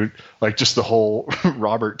eventually do like just the whole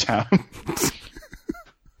Robert Town.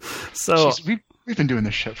 So jeez, we've been doing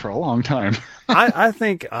this shit for a long time. I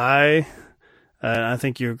think I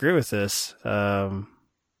think you agree with this.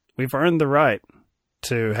 We've earned the right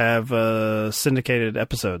to have syndicated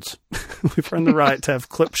episodes. We've earned the right to have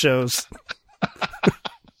clip shows.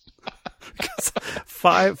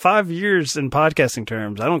 5 years in podcasting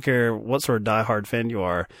terms, I don't care what sort of diehard fan you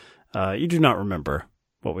are, you do not remember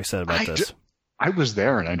what we said about this. I was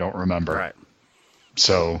there and I don't remember. Right.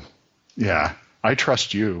 So, yeah, I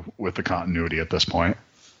trust you with the continuity at this point.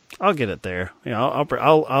 I'll get it there.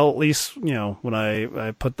 I'll at least, when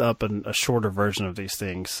I put up a shorter version of these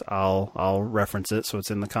things, I'll reference it so it's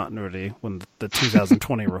in the continuity when the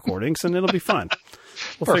 2020 recordings, and it'll be fine.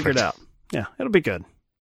 We'll figure it out. Yeah, it'll be good.